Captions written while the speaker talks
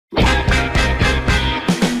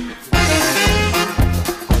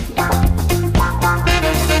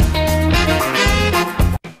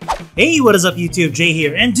Hey, what is up YouTube? Jay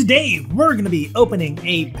here, and today we're going to be opening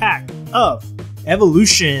a pack of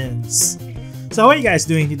evolutions. So how are you guys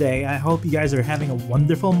doing today? I hope you guys are having a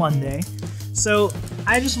wonderful Monday. So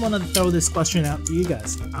I just want to throw this question out to you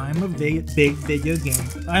guys. I'm a big video game.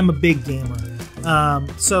 I'm a big gamer.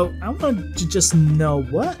 So I want to just know,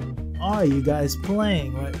 what are you guys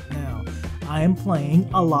playing right now? I am playing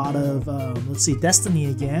a lot of, let's see, Destiny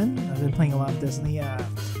again. I've been playing a lot of Destiny.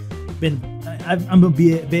 I'm a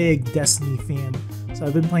big Destiny fan, so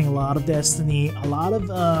I've been playing a lot of Destiny, a lot of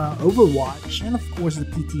Overwatch, and of course the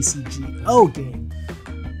PTCGO game,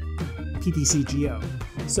 PTCGO.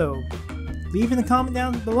 So leave in the comment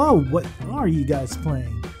down below, what are you guys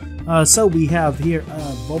playing? So we have here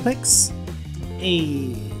Vulpix,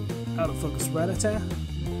 a out of focus Rattata,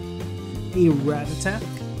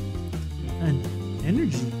 an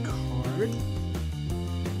energy card.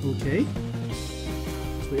 Okay,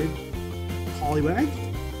 it's weird. Poliwag,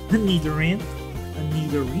 a Nidorino,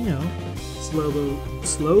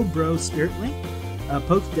 Slowbro Spirit Link, a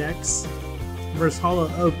Pokedex, reverse holo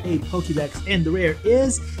of a Pokedex, and the rare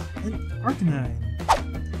is an Arcanine.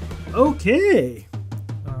 Okay.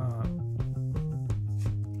 I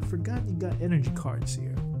forgot you got energy cards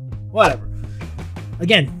here. Whatever.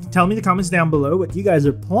 Again, tell me in the comments down below what you guys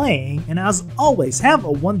are playing, and as always, have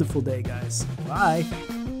a wonderful day, guys. Bye.